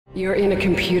You're in a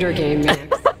computer game,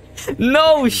 Max.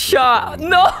 No shot!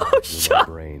 No shot!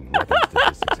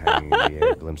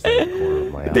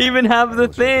 They even have the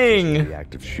thing. The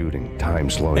act of shooting, time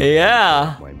slowing.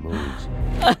 Yeah. My moves.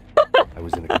 I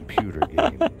was in a computer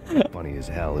game. Funny as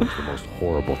hell. It was the most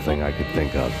horrible thing I could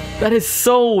think of. That is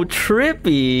so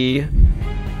trippy.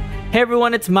 Hey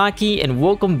everyone, it's Macchi, and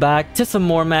welcome back to some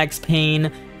more Max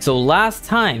Payne. So last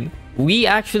time, we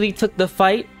actually took the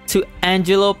fight to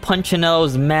Angelo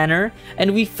Punchinello's manor,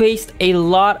 and we faced a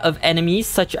lot of enemies,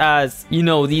 such as, you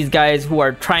know, these guys who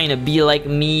are trying to be like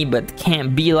me but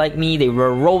can't be like me. They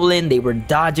were rolling, they were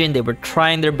dodging, they were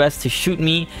trying their best to shoot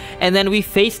me. And then we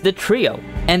faced the trio,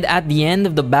 and at the end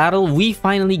of the battle, we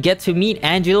finally get to meet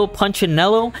Angelo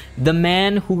Punchinello, the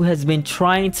man who has been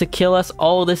trying to kill us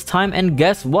all this time. And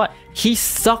guess what? He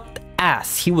sucked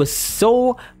ass. He was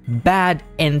so bad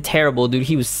and terrible, dude.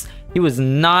 He was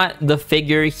not the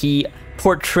figure he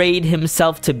portrayed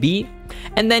himself to be.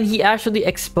 And then he actually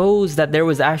exposed that there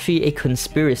was actually a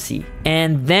conspiracy.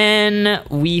 And then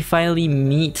we finally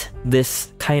meet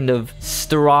this kind of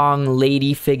strong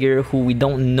lady figure who we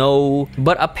don't know,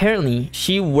 but apparently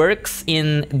she works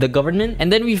in the government.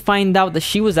 And then we find out that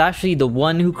she was actually the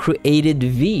one who created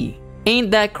V.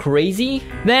 Ain't that crazy?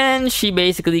 Then she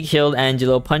basically killed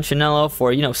Angelo Punchinello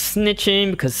for, you know, snitching,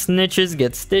 because snitches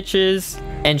get stitches.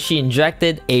 And she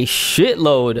injected a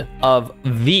shitload of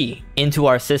V into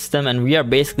our system, and we are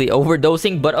basically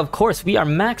overdosing. But of course, we are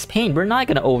Max Payne. We're not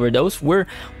gonna overdose. We're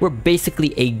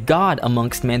basically a god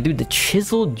amongst men, dude. The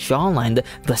chiseled jawline,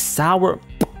 the sour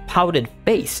pouted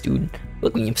face, dude.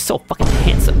 Look at me, I'm so fucking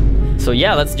handsome. So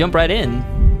yeah, let's jump right in.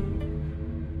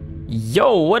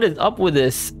 Yo, what is up with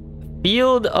this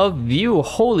field of view?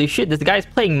 Holy shit, this guy's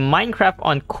playing Minecraft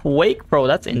on Quake Pro.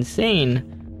 That's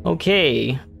insane.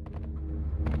 Okay.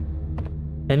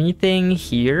 Anything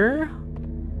here?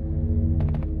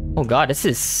 Oh god, this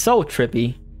is so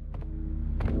trippy.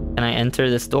 Can I enter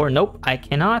this door? Nope, I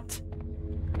cannot.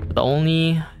 The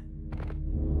only...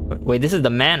 Wait, this is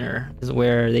the manor. This is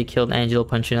where they killed Angelo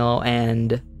Punchinello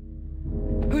and...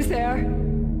 Who's there?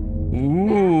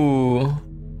 Ooh.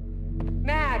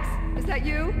 Max, is that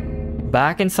you?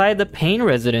 Back inside the Payne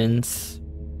residence.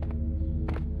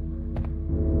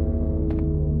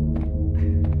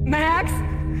 Max?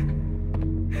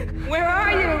 Where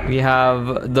are you? We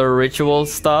have the ritual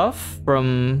stuff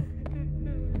from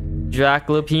Jack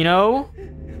Lupino.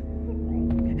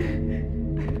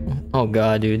 Oh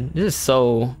god, dude. This is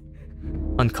so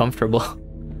uncomfortable.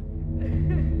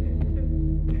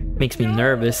 Makes me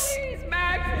nervous. Please,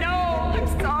 Max, no, I'm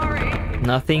sorry.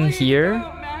 Nothing Please, here.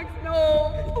 No, Max,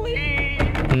 no,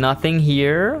 please. Nothing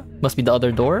here. Must be the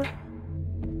other door.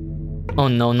 Oh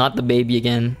no, not the baby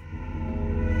again.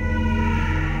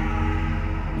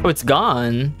 Oh, it's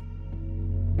gone.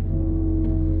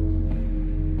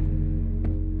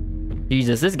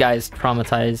 Jesus, this guy's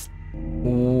traumatized.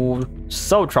 Ooh,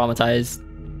 so traumatized.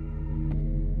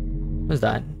 What's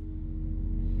that?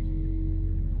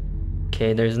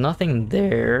 Okay, there's nothing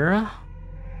there.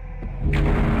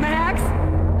 Max?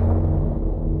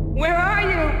 Where are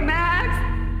you,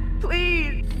 Max?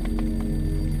 Please.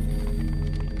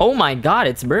 Oh my god,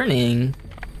 it's burning.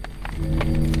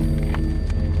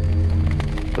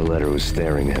 The letter was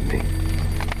staring at me.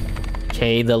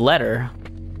 Okay, the letter.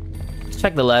 Let's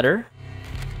check the letter.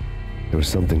 There was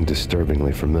something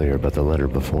disturbingly familiar about the letter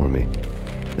before me.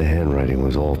 The handwriting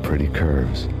was all pretty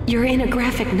curves. You're in a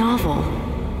graphic novel.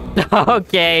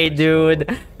 Okay,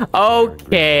 dude.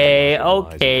 Okay,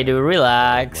 dude,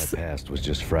 relax. My past was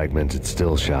just fragmented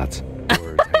still shots,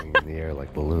 words hanging in the air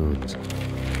like balloons.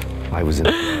 I was in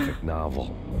a graphic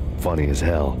novel. Funny as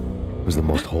hell. It was the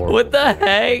most horrible. What the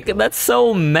heck? That's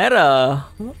so meta.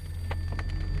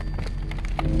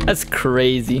 That's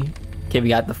crazy. Okay, we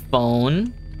got the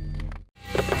phone.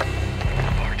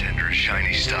 Bartender is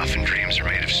shiny stuff, and dreams are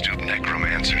made of stooped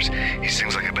necromancers. He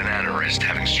sings like a banana wrist,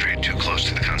 having strayed too close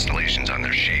to the constellations on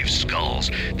their shaved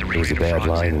skulls. There was a bad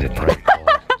line in the prank call.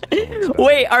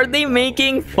 Wait, are they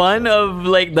making fun of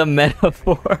like the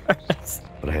metaphors?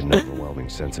 But I had an overwhelming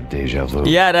sense of deja vu.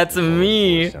 Yeah, that's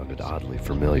me. It sounded oddly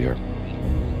familiar.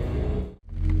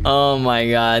 Oh my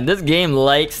god, this game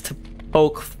likes to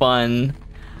poke fun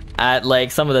at like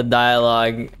some of the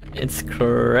dialogue. It's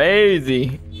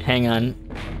crazy. Hang on.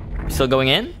 Still going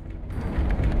in?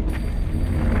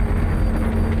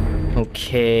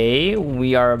 Okay,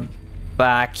 we are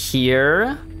back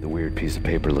here. The weird piece of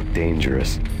paper looked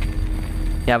dangerous.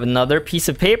 We have another piece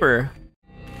of paper.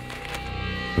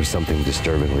 There was something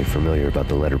disturbingly familiar about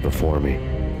the letter before me.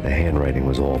 The handwriting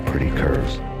was all pretty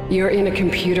curves. You're in a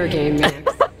computer game,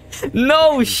 Max.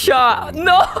 No shot!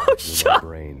 No shot!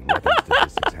 Brain,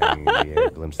 weapons, statistics, hanging in the air,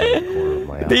 glimpsed out of the corner of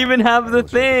my eye. They even have the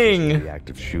thing. The act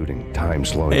of shooting, time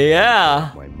slowing.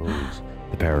 Yeah. My moves,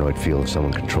 the paranoid feel of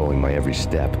someone controlling my every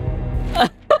step.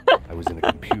 I was in a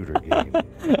computer game.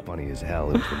 Funny as hell,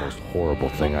 it was the most horrible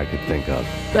thing I could think of.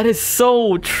 That is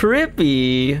so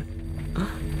trippy.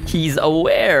 He's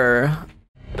aware.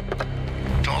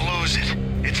 Don't lose it.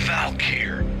 It's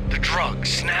Valkyr. The drug.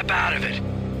 Snap out of it.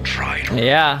 Try to.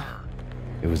 Yeah.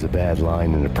 It was a bad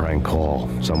line in a prank call.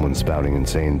 Someone spouting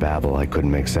insane babble. I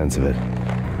couldn't make sense of it.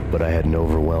 But I had an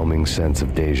overwhelming sense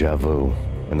of deja vu,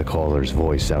 and the caller's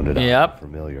voice sounded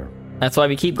familiar. That's why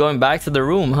we keep going back to the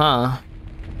room, huh?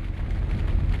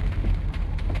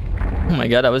 Oh my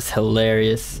god, that was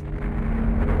hilarious.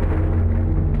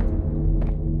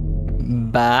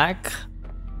 Back?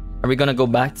 Are we gonna go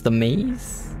back to the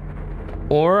maze?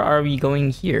 Or are we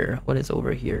going here? What is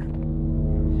over here?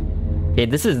 Okay,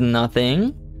 this is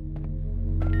nothing.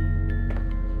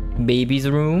 Baby's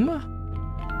room.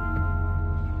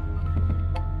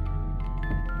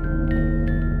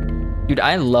 Dude,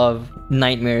 I love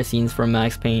nightmare scenes from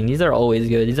Max Payne. These are always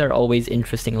good. These are always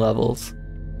interesting levels.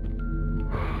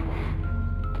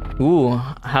 Ooh,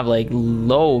 I have like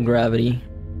low gravity.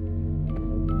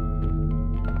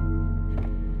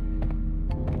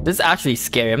 This is actually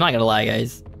scary, I'm not gonna lie,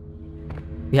 guys.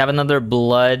 We have another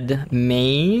blood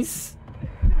maze.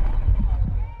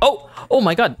 Oh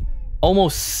my god.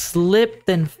 Almost slipped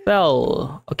and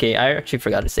fell. Okay, I actually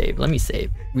forgot to save. Let me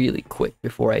save really quick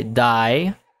before I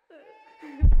die.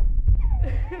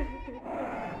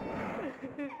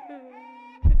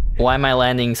 Why am I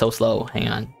landing so slow? Hang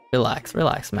on. Relax,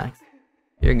 relax, Max.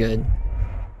 You're good.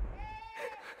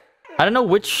 I don't know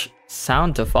which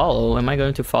sound to follow. Am I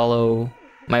going to follow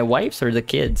my wife's or the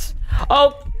kids?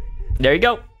 Oh! There you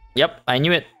go. Yep, I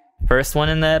knew it. First one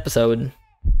in the episode.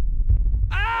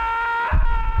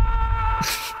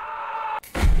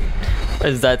 What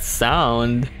is that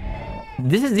sound?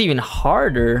 This is even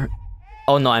harder.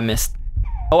 Oh no, I missed.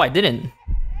 Oh, I didn't.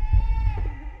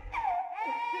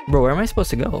 Bro, where am I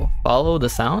supposed to go? Follow the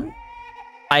sound?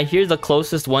 I hear the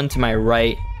closest one to my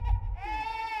right.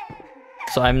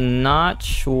 So I'm not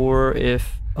sure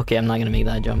if... Okay, I'm not gonna make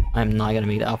that jump. I'm not gonna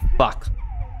make that. Oh, fuck.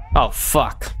 Oh,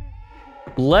 fuck.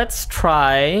 Let's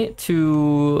try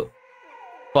to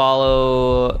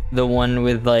follow the one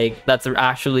with, like, that's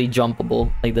actually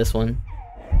jumpable. Like this one.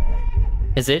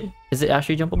 Is it? Is it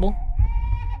actually jumpable?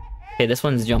 Okay, this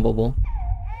one's jumpable.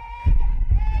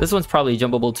 This one's probably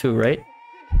jumpable too, right?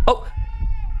 Oh!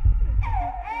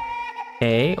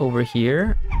 Okay, over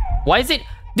here. Why is it...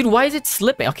 Dude, why is it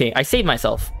slipping? Okay, I saved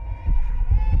myself.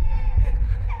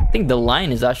 I think the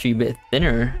line is actually a bit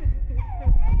thinner.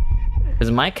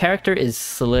 Because my character is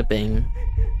slipping.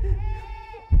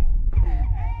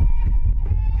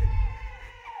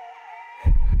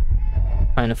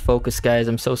 Trying to focus, guys.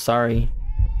 I'm so sorry.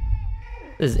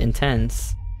 This is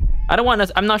intense. I don't want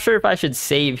to... I'm not sure if I should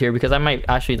save here because I might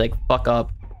actually, like, fuck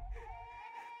up.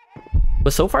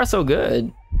 But so far, so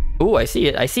good. Ooh, I see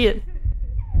it. I see it.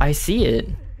 I see it.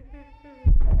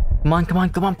 Come on, come on,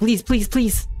 come on. Please, please,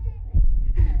 please.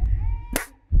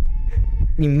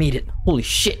 You made it. Holy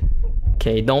shit.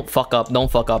 Okay, don't fuck up.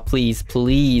 Don't fuck up. Please,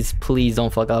 please, please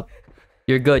don't fuck up.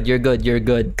 You're good. You're good. You're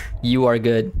good. You are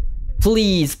good.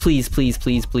 Please, please, please,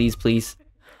 please, please, please.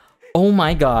 Oh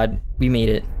my god. We made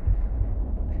it.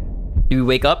 Did we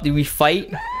wake up? Did we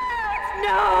fight?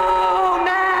 No,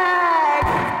 Max!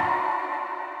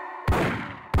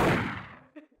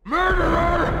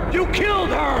 Murderer! You killed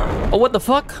her! Oh, what the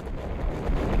fuck?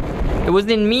 It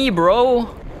wasn't me, bro.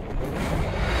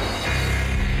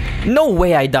 No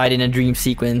way I died in a dream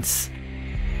sequence.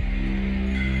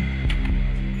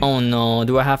 Oh no,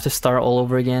 do I have to start all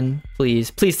over again?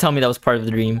 Please, please tell me that was part of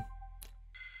the dream.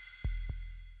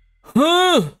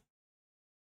 Huh?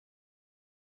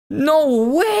 No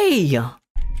way!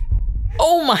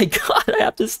 Oh my god, I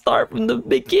have to start from the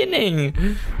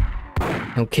beginning.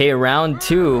 Okay, round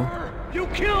 2. You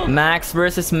killed Max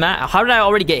versus Max. How did I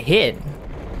already get hit?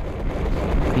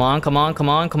 Come on, come on, come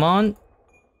on, come on.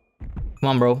 Come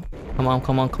on, bro. Come on,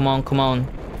 come on, come on, come on.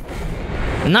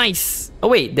 Nice! Oh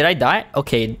wait, did I die?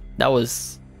 Okay, that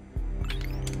was...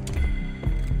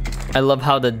 I love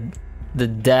how the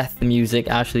death music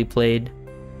actually played.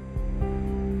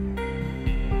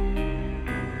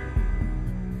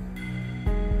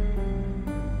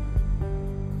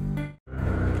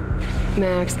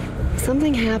 Max,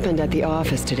 something happened at the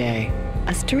office today.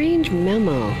 A strange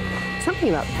memo. Something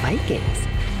about Vikings.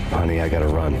 Honey, I gotta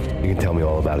run. You can tell me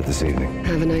all about it this evening.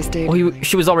 Have a nice day. Oh,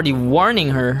 she was already warning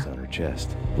her. It's on her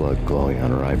chest, blood glowing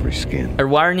on her ivory skin. Or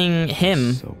warning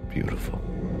him. So beautiful.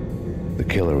 The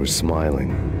killer was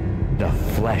smiling, The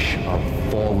flesh of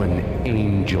fallen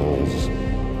angels.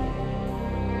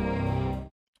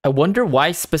 I wonder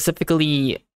why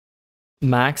specifically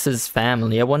Max's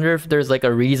family. I wonder if there's like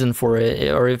a reason for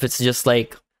it, or if it's just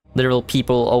like literal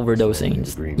people overdosing.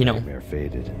 Just, you know. Nightmare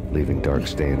faded, leaving dark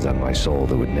stains on my soul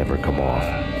that would never come off.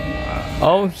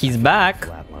 Oh, he's back.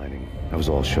 Flatlining. I was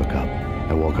all shook up.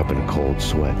 I woke up in a cold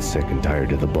sweat, sick and tired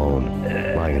to the bone,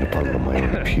 lying in a puddle of my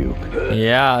own puke.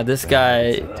 Yeah, this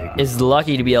guy is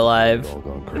lucky to be alive. All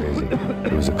gone crazy.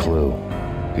 It was a clue,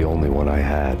 the only one I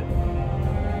had.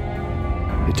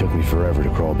 It took me forever to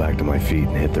crawl back to my feet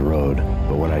and hit the road,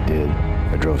 but when I did,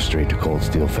 I drove straight to Cold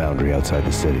Steel Foundry outside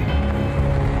the city.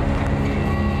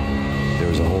 There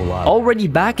was a whole lot. Already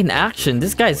back in action.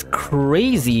 This guy's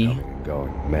crazy.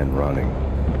 Going, men running.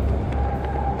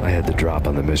 I had the drop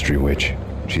on the mystery witch.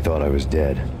 She thought I was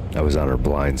dead. I was on her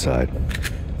blind side.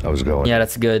 I was going. Yeah,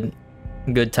 that's good.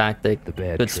 Good tactic. The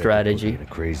bad good strategy. In a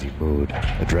crazy mood,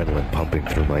 adrenaline pumping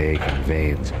through my aching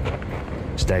veins.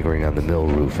 Staggering on the mill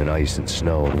roof in ice and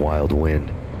snow and wild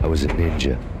wind, I was a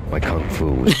ninja. My kung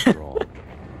fu was strong.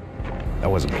 I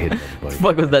wasn't kidding. What the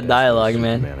fuck was that dialogue,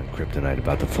 man? Man on kryptonite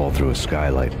about to fall through a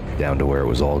skylight, down to where it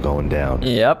was all going down.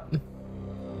 Yep.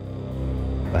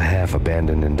 A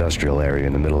half-abandoned industrial area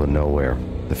in the middle of nowhere.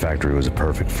 The factory was a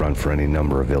perfect front for any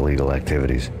number of illegal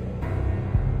activities.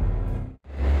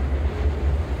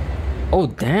 Oh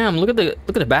damn! Look at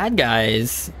the bad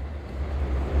guys.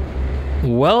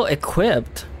 Well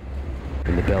equipped.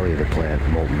 In the belly of the plant,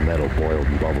 molten metal boiled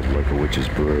and bubbled like a witch's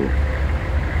brew.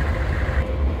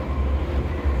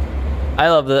 I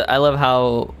love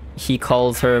how he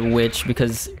calls her a witch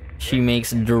because she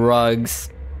makes drugs.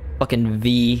 Fucking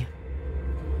V.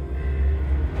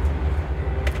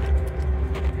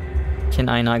 Can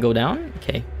I not go down?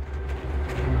 Okay.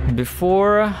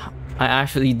 Before I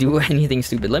actually do anything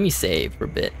stupid, let me save for a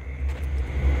bit.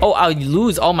 Oh, I'll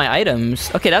lose all my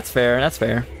items. Okay, that's fair. That's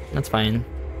fair. That's fine.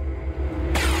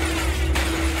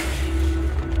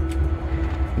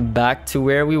 Back to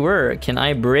where we were. Can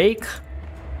I break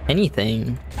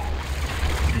anything?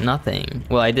 Nothing.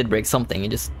 Well, I did break something. I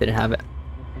just didn't have it.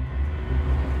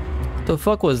 What the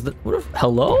fuck was the...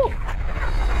 Hello?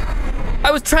 I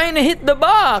was trying to hit the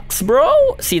box, bro.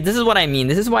 See, this is what I mean.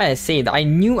 This is why I say that I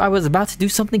knew I was about to do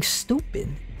something stupid.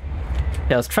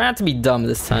 Yeah, I was trying not to be dumb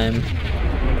this time.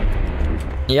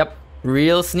 Yep,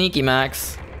 real sneaky,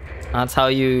 Max. That's how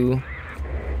you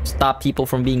stop people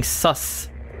from being sus.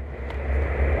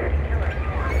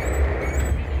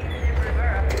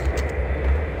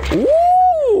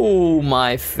 Ooh,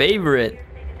 my favorite.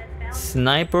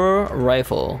 Sniper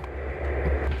rifle.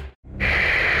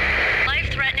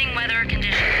 Life-threatening weather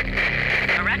condition.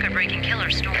 A record-breaking killer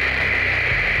storm.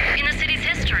 In the city's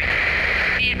history.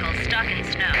 Vehicles stuck in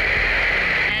snow.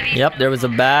 Heavy Yep, there was a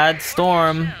bad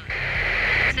storm.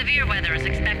 Severe weather is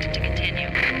expected to continue.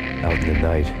 Out in the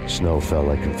night, snow fell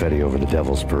like confetti over the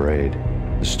Devil's Parade.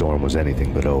 The storm was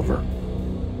anything but over.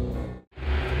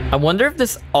 I wonder if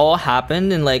this all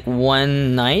happened in like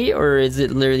one night, or is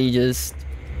it literally just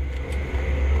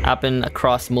happened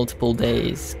across multiple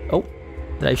days? Oh,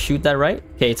 did I shoot that right?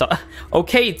 Okay, it's all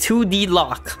okay. 2D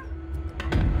lock.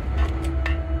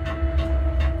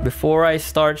 Before I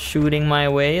start shooting my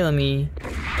way, let me...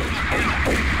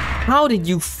 How did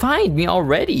you find me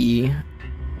already?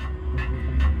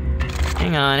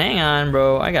 Hang on,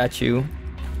 bro. I got you.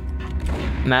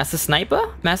 Master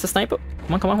Sniper? Master Sniper?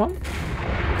 Come on, come on, come on.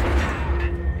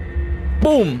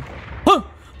 Boom! Huh!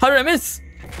 How did I miss?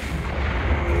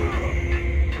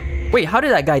 Wait, how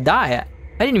did that guy die?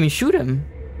 I didn't even shoot him.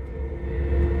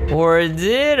 Or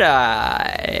did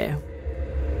I?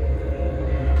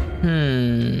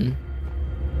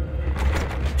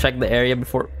 Check the area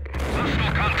before...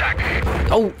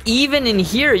 Oh, even in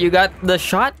here, you got the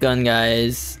shotgun,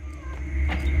 guys.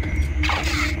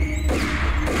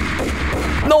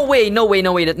 No way, no way,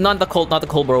 no way. Not the Colt, not the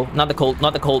Colt, bro. Not the Colt,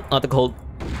 not the Colt, not the Colt.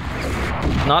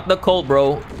 Not the Colt,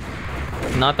 bro.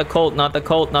 Not the Colt, not the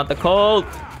Colt, not the Colt.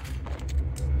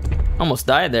 Almost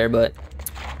died there, but...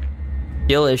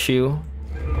 Skill issue.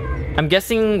 I'm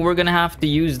guessing we're gonna have to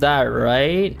use that,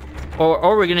 right?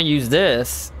 Or we're gonna use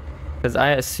this. Because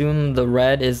I assume the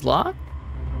red is locked?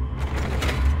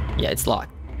 Yeah, it's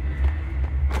locked.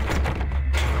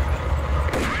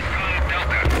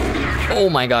 Oh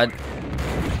my god.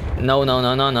 No, no,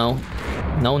 no, no, no.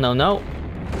 No, no, no.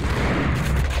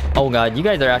 Oh god, you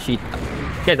guys are actually...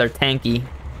 You guys are tanky.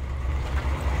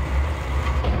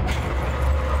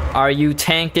 Are you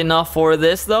tank enough for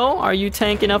this, though? Are you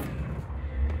tank enough?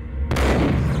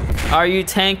 Are you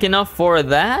tank enough for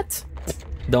that?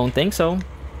 Don't think so.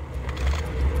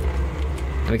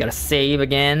 We gotta save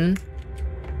again.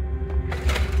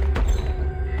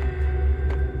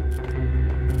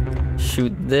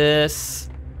 shoot this.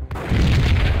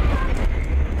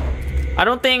 I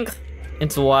don't think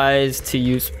it's wise to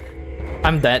use...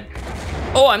 I'm dead.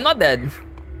 Oh, I'm not dead.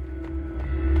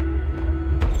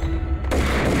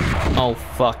 Oh,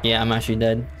 fuck. Yeah, I'm actually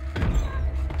dead.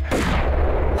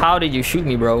 How did you shoot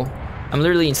me, bro? I'm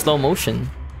literally in slow motion.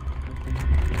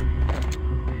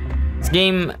 This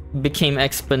game became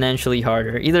exponentially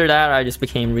harder. Either that or I just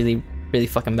became really, really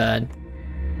fucking bad.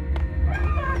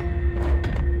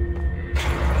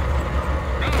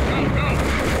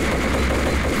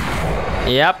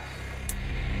 Yep.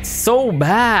 So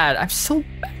bad. I'm so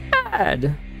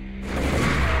bad.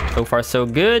 So far, so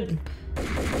good.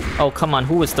 Oh, come on.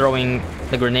 Who was throwing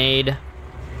the grenade?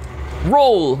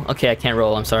 Roll! Okay, I can't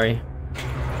roll. I'm sorry.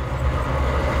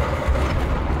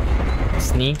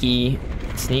 Sneaky.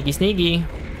 Sneaky, sneaky.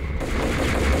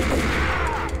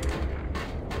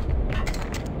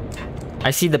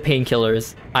 I see the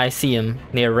painkillers. I see them.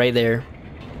 They are right there.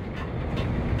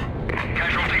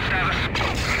 Casualty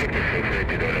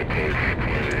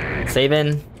status.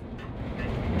 Saving.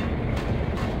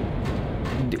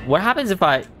 What happens if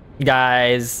I...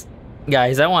 Guys,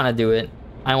 I want to do it.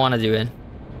 I want to do it.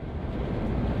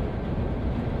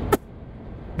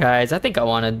 Guys, I think I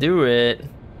want to do it.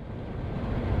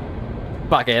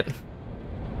 Fuck it.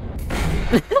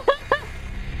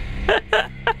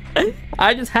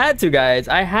 I just had to, guys.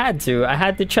 I had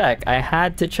to check. I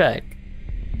had to check.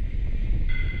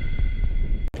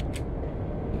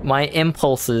 My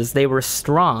impulses, they were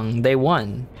strong. They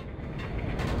won.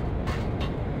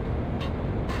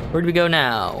 Where do we go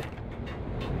now?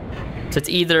 So it's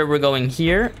either we're going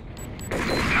here.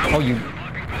 Oh, you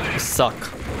suck.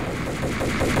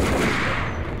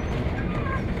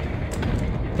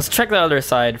 Let's check the other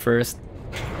side first.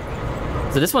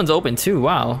 So this one's open too,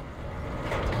 wow.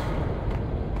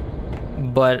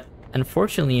 But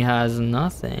unfortunately has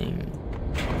nothing.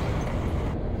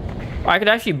 I could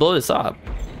actually blow this up.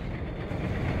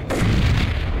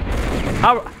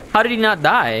 How did he not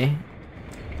die?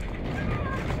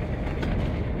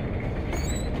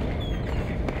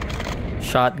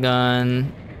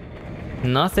 Shotgun.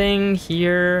 Nothing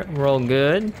here. We're all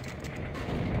good.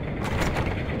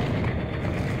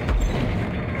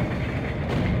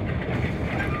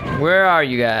 Where are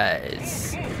you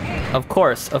guys? Of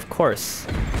course, of course.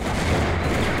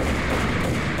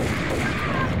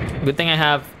 Good thing I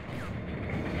have...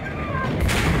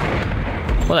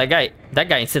 Well, that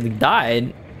guy instantly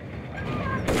died.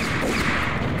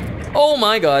 Oh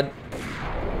my god.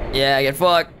 Yeah, I get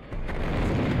fucked.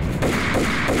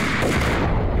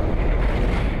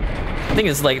 I think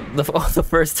it's like the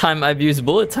first time I've used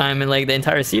bullet time in like the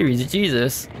entire series.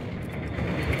 Jesus.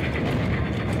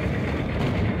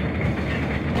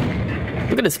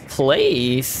 Look at this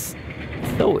place.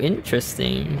 So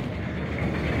interesting.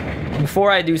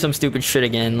 Before I do some stupid shit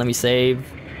again, let me save.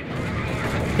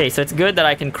 Okay, so it's good that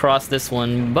I can cross this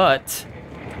one, but...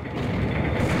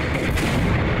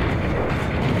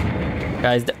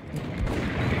 Guys,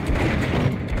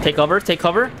 take cover, take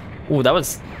cover. Ooh, that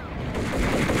was...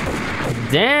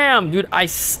 Damn, dude, I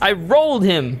rolled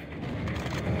him.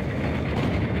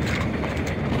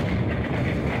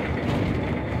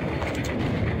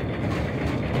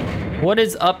 What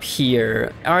is up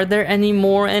here? Are there any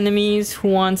more enemies who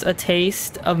wants a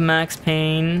taste of Max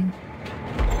Payne?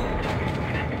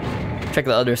 Check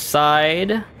the other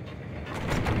side.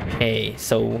 Okay,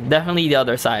 so definitely the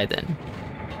other side then.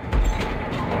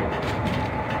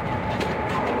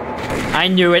 I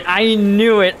knew it, I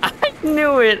knew it, I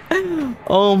knew it.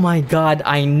 Oh my god,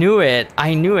 I knew it.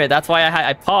 I knew it. That's why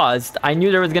I paused. I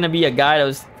knew there was gonna be a guy that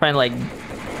was trying to like...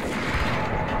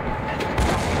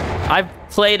 I've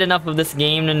played enough of this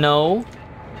game to know.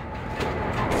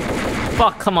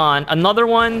 Fuck, come on. Another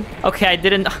one? Okay, I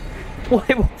didn't...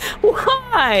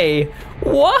 Why?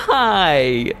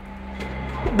 Why?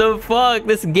 The fuck?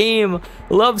 This game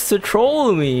loves to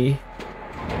troll me.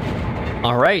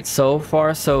 Alright, so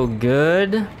far so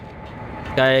good.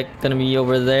 Guy gonna be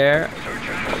over there.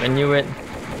 I knew it.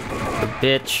 The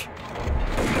bitch.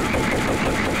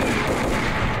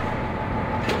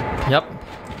 Yep.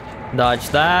 Dodge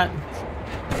that.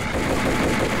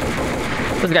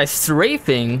 This guy's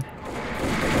strafing.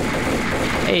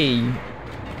 Hey.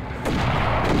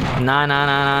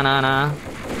 Nah.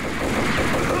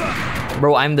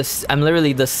 Bro, I'm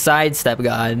literally the sidestep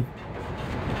god.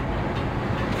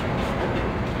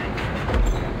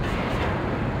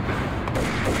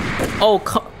 Oh,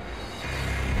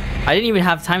 I didn't even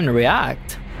have time to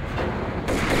react.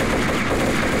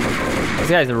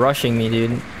 These guys are rushing me,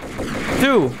 dude.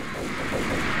 Dude!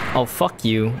 Oh, fuck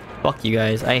you. Fuck you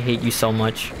guys. I hate you so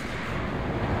much.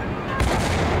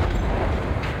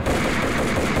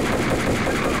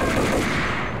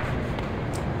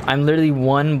 I'm literally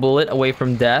 1 bullet away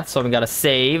from death, so I've got to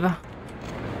save.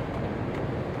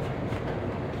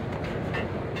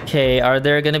 Okay, are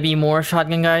there gonna be more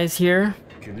shotgun guys here?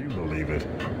 Can you believe it?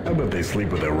 I bet they sleep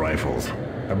with their rifles.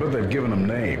 I bet they've given them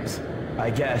names. I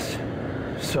guess.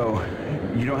 So,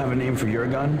 you don't have a name for your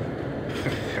gun?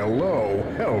 Hello?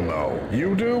 Hell no.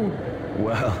 You do?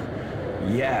 Well,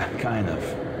 yeah, kind of.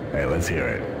 Hey, let's hear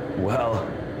it. Well,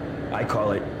 I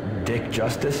call it Dick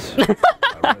Justice. I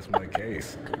rest my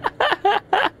case.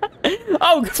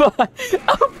 Oh, God.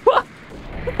 Oh, fuck.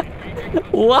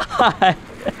 Why?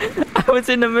 I was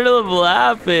in the middle of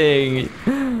laughing.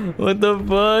 What the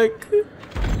fuck?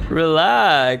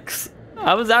 Relax.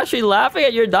 I was actually laughing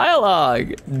at your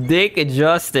dialogue. Dick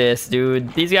Justice,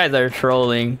 dude. These guys are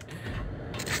trolling.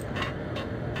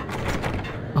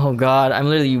 Oh god, I'm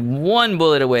literally 1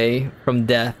 bullet away from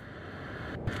death.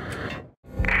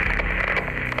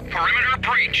 Perimeter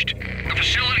breached. The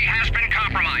facility has been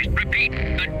compromised. Repeat,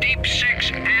 the Deep Six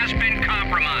has been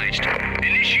compromised.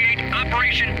 Initiate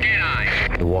Operation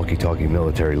Deadeye. The walkie-talkie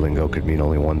military lingo could mean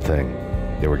only one thing.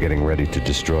 They were getting ready to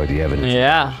destroy the evidence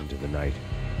into the night.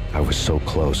 I was so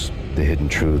close. The hidden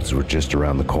truths were just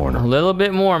around the corner. A little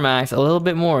bit more, Max. A little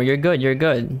bit more. You're good. You're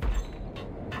good.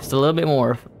 Just a little bit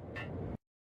more.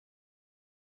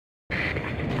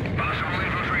 Possible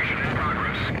infiltration in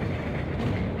progress.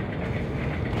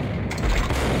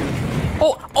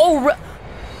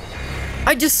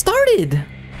 I just started.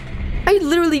 I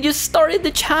literally just started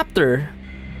the chapter.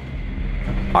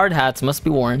 Hard hats must be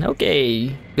worn.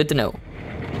 Okay, good to know.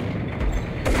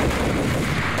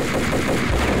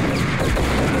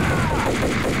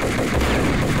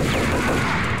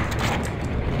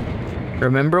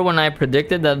 Remember when I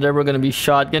predicted that there were gonna be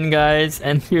shotgun guys,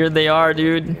 and here they are,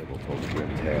 dude.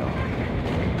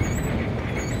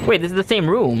 Wait, this is the same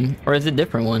room, or is it a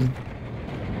different one?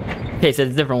 Okay, so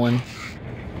it's a different one.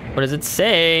 What does it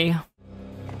say?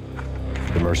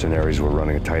 The mercenaries were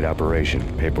running a tight operation,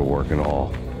 paperwork and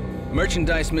all.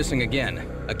 Merchandise missing again.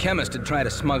 A chemist had tried to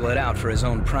smuggle it out for his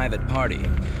own private party.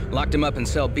 Locked him up in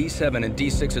cell B7 in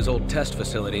D6's old test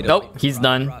facility. Nope, he's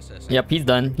done. Yep, he's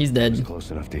done. He's dead.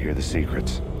 Close enough to hear the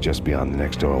secrets, just beyond the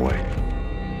next doorway.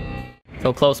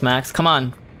 So close, Max. Come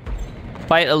on.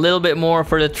 Fight a little bit more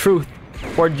for the truth.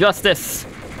 For justice.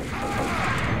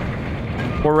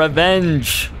 For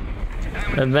revenge.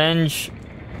 Revenge.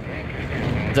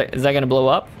 Is that gonna blow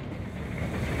up?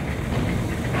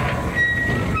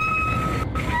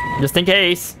 Just in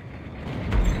case.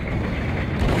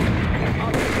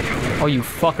 Oh, you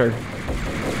fucker.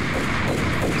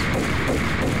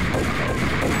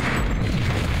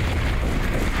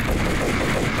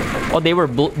 Oh,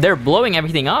 they're blowing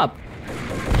everything up.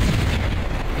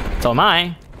 So am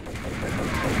I.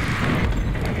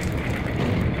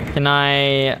 Can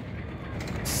I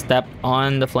step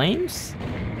on the flames?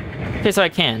 Okay, so I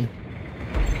can.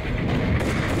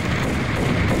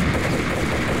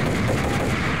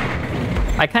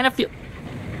 I kind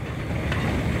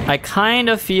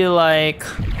of feel like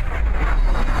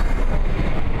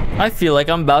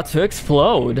I'm about to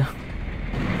explode.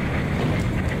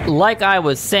 Like I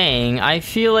was saying, I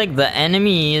feel like the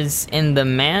enemies in the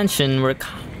mansion were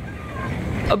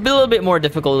a little bit more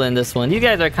difficult than this one. These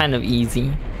guys are kind of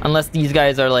easy. Unless these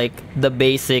guys are like the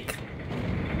basic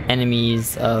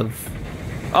enemies of...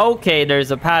 Okay, there's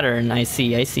a pattern. I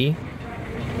see.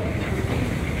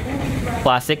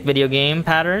 Classic video game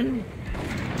pattern.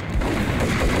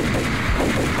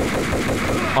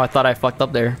 Oh, I thought I fucked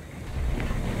up there.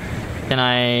 Can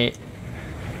I...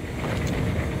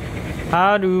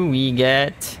 How do we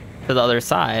get to the other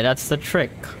side? That's the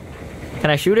trick.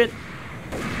 Can I shoot it?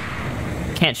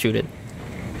 Can't shoot it.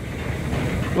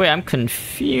 Wait, I'm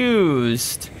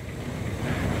confused.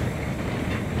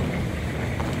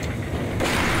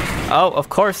 Oh, of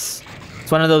course.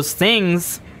 It's one of those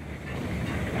things.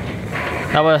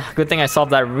 That was a good thing I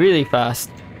solved that really fast.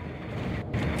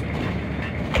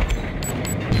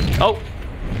 Oh!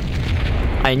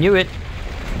 I knew it.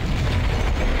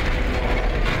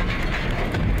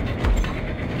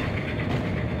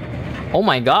 Oh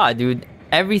my god, dude.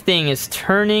 Everything is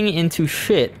turning into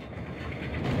shit.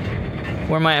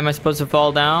 Where am I supposed to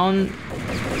fall down?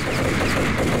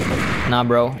 Nah,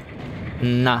 bro.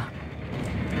 Nah.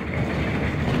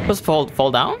 Supposed to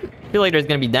fall down? I feel like there's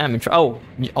gonna be damage. Oh,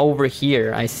 over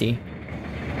here, I see.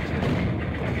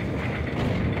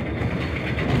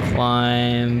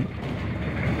 Climb.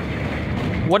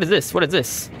 What is this? What is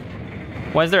this?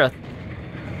 Why is there a...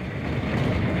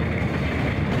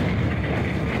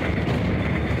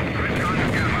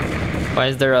 Why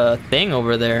is there a thing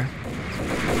over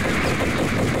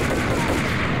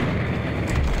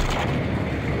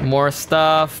More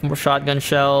stuff, more shotgun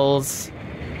shells.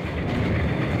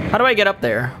 How do I get up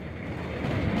there?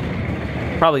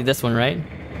 Probably this one, right?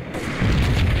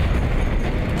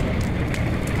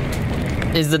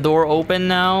 Is the door open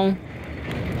now?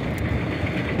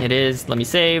 It is. Let me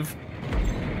save.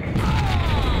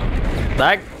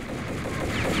 That...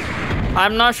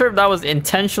 I'm not sure if that was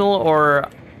intentional or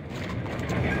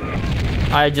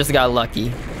I just got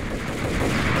lucky.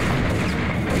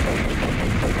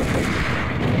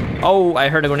 Oh, I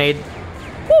heard a grenade.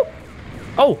 Woo!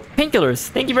 Oh, painkillers.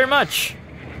 Thank you very much.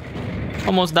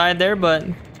 Almost died there, but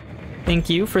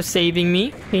thank you for saving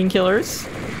me, painkillers.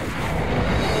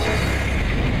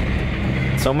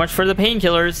 So much for the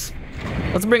painkillers.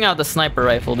 Let's bring out the sniper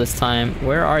rifle this time.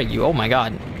 Where are you? Oh my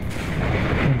god.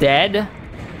 Dead.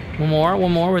 One more,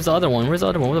 one more. Where's the other one? Where's the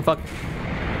other one? What the fuck?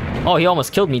 Oh, he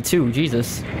almost killed me too.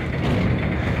 Jesus.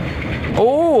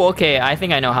 Oh, okay. I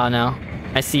think I know how now.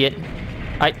 I see it.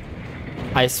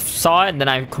 I saw it, then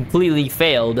I completely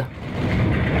failed.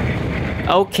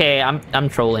 Okay, I'm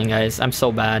trolling, guys. I'm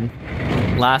so bad.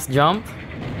 Last jump.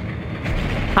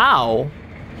 How?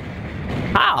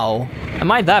 How?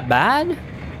 Am I that bad?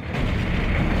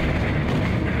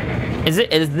 Is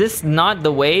this not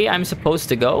the way I'm supposed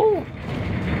to go?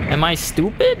 Am I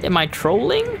stupid? Am I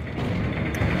trolling?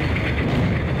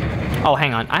 Oh,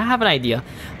 hang on. I have an idea.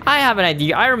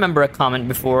 I remember a comment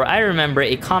before.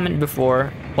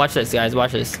 Watch this, guys.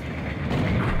 Watch this.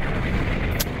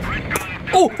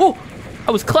 Oh, oh!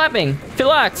 I was clapping.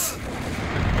 Chillax.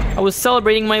 I was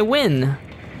celebrating my win.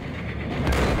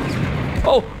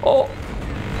 Oh, oh.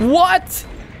 What?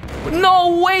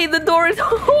 No way! The door is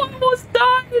almost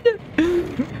died!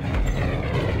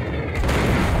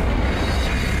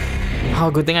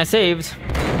 Oh, good thing I saved.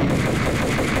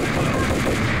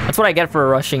 That's what I get for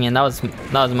rushing in. That was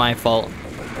my fault.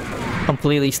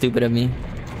 Completely stupid of me.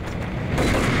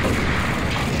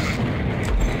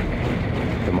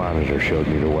 The monitor showed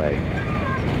me the way.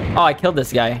 Oh, I killed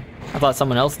this guy. I thought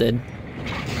someone else did.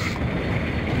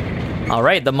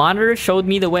 Alright, the monitor showed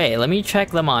me the way. Let me check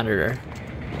the monitor.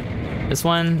 This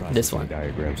one, this one.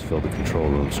 Diagrams fill the control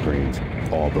room screens,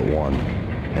 all but one.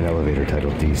 An elevator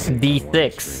titled D6.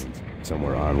 D6.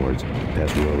 Somewhere onwards,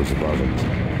 past rows of ovens,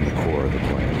 in the core of the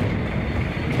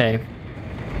plant. Okay.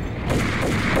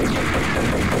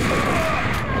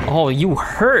 Oh, you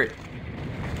hurt.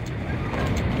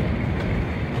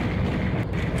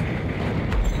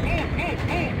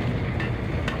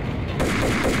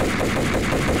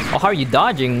 Oh, how are you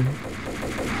dodging?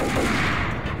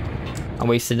 I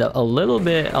wasted a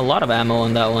lot of ammo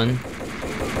on that one.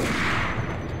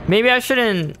 Maybe I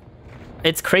shouldn't...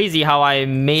 It's crazy how I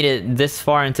made it this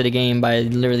far into the game by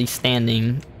literally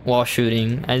standing while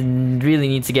shooting. I really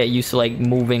need to get used to like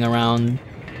moving around.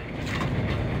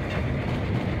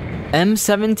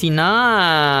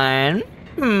 M79.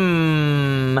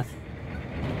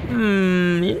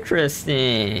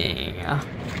 Interesting.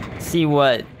 See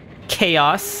what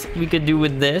chaos we could do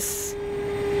with this.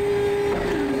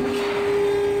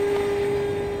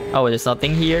 Oh, there's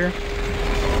nothing here.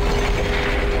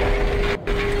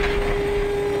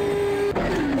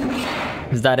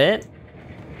 Is that it?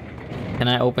 Can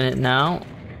I open it now?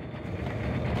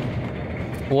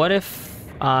 What if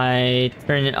I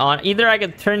turn it on? Either I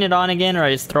could turn it on again or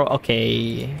I just throw...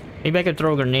 Okay. Maybe I could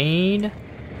throw a grenade.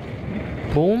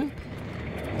 Boom.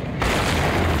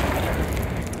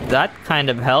 That kind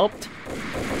of helped.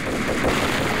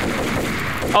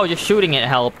 Oh, just shooting it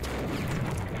helped.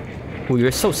 Ooh,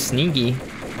 you're so sneaky.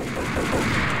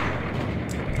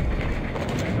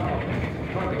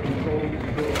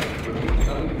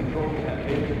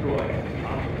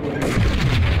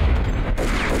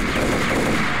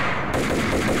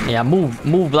 Yeah,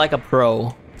 move like a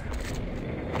pro.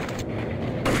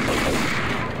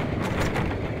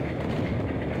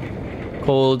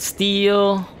 Cold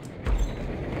steel.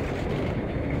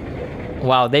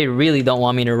 Wow, they really don't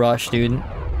want me to rush, dude.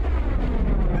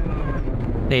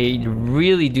 They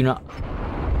really do not.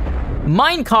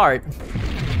 Minecart.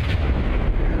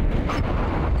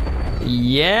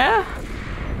 Yeah.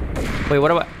 Wait,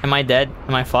 what about? Am I dead?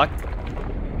 Am I fucked?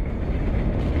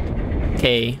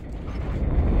 Okay.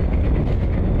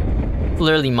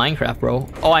 Literally Minecraft, bro.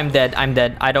 Oh, I'm dead. I'm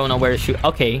dead. I don't know where to shoot.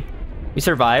 Okay, we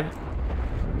survived.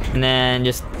 And then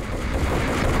just...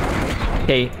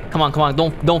 Okay, come on, come on.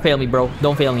 Don't fail me, bro.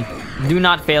 Don't fail me. Do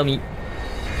not fail me.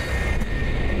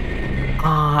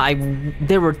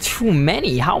 There were too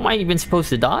many. How am I even supposed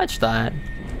to dodge that?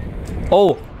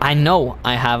 Oh, I know.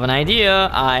 I have an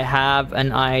idea. I have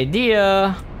an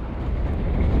idea.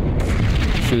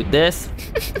 Shoot this.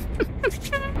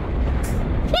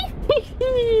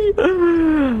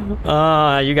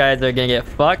 You guys are gonna get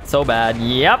fucked so bad.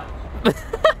 Yep.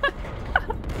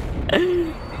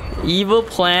 Evil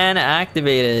plan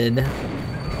activated.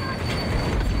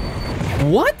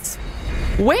 What?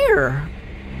 Where?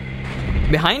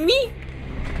 Behind me?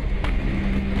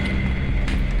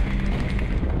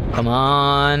 Come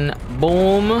on.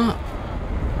 Boom.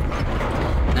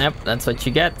 Yep, that's what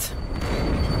you get.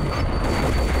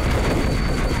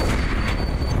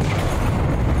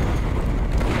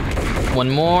 One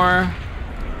more.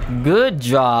 Good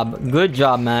job. Good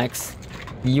job, Max.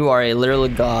 You are a literal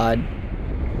god.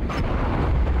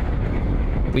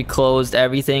 We closed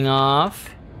everything off.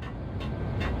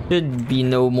 Should be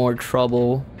no more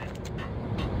trouble.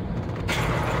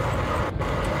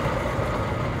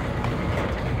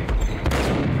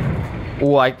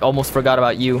 Oh, I almost forgot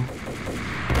about you.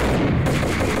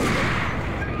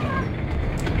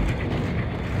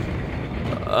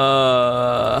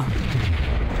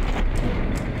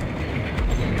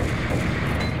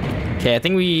 Okay, I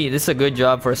think this is a good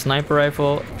job for a sniper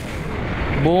rifle.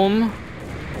 Boom.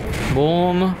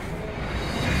 Boom.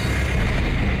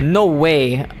 No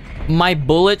way. My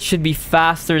bullet should be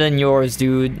faster than yours,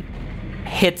 dude.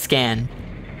 Hit scan.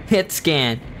 Hit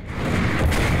scan.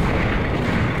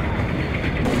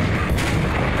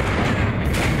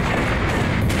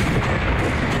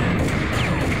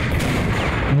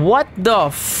 What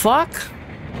the fuck?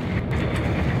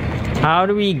 How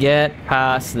do we get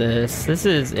past this? This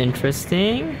is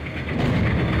interesting.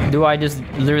 Do I just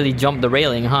literally jump the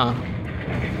railing, huh?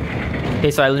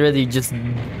 Okay, so I literally just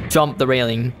jumped the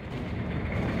railing.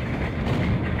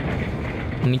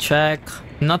 Let me check.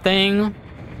 Nothing.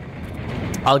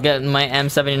 I'll get my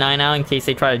M79 out in case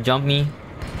they try to jump me.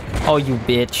 Oh, you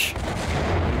bitch.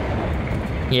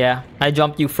 Yeah, I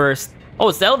jumped you first. Oh,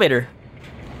 it's the elevator.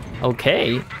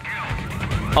 Okay.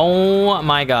 Oh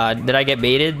my god. Did I get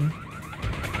baited?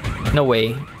 No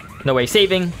way. No way.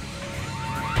 Saving.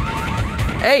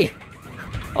 Hey!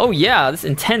 Oh yeah, this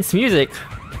intense music.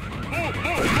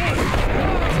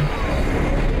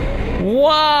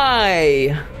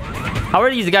 Why? How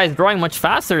are these guys drawing much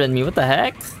faster than me? What the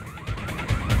heck?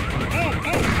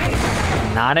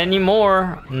 Not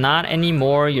anymore. Not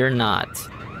anymore, you're not.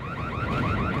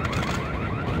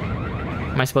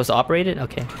 Am I supposed to operate it?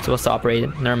 Okay, supposed to operate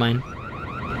it. Never mind.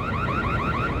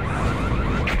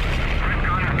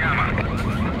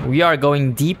 We are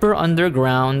going deeper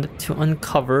underground to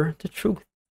uncover the truth.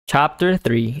 Chapter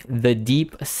 3, The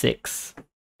Deep Six.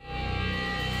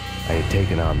 I had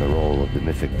taken on the role of the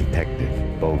mythic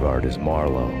detective, Bogart as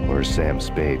Marlowe, or Sam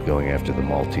Spade going after the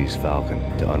Maltese Falcon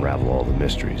to unravel all the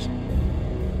mysteries.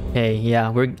 Hey,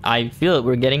 yeah, I feel it,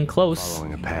 we're getting close.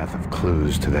 Following a path of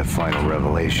clues to that final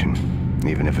revelation,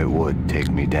 even if it would take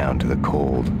me down to the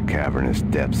cold, cavernous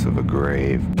depths of a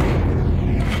grave.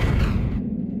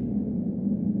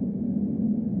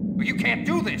 You can't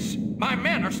do this! My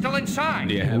men are still inside!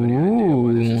 Do you have any idea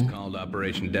why this is called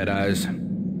Operation Dead Eyes?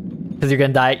 Because you're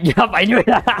gonna die. Yup, I knew it!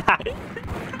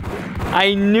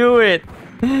 I knew it!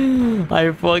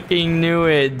 I fucking knew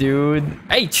it, dude.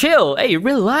 Hey, chill! Hey,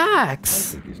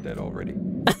 relax! I think he's dead already.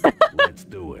 Let's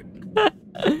do it.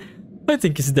 I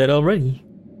think he's dead already.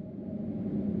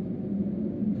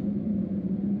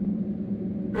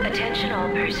 Attention all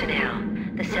personnel.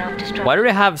 The self-destruct. Why do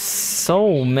they have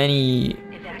so many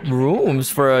rooms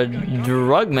for a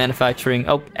drug manufacturing?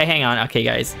 Oh, hey, hang on. Okay,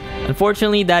 guys.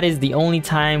 Unfortunately, that is the only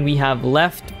time we have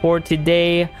left for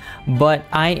today. But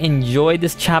I enjoyed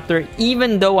this chapter,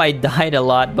 even though I died a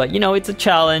lot. But, you know, it's a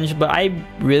challenge. But I'm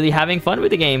really having fun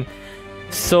with the game.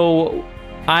 So,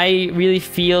 I really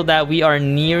feel that we are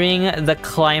nearing the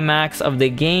climax of the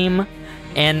game.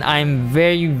 And I'm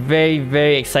very, very,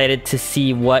 very excited to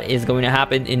see what is going to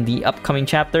happen in the upcoming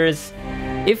chapters.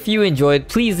 If you enjoyed,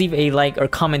 please leave a like or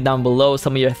comment down below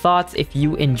some of your thoughts if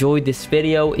you enjoyed this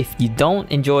video. If you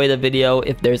don't enjoy the video,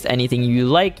 if there's anything you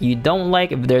like, you don't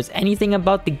like, if there's anything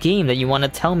about the game that you want to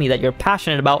tell me that you're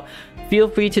passionate about, feel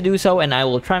free to do so, and I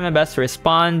will try my best to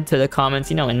respond to the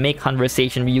comments, you know, and make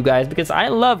conversation with you guys, because I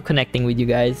love connecting with you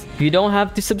guys. You don't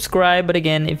have to subscribe, but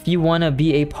again, if you want to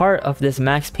be a part of this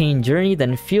Max Payne journey,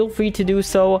 then feel free to do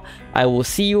so. I will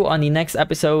see you on the next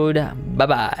episode. Bye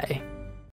bye.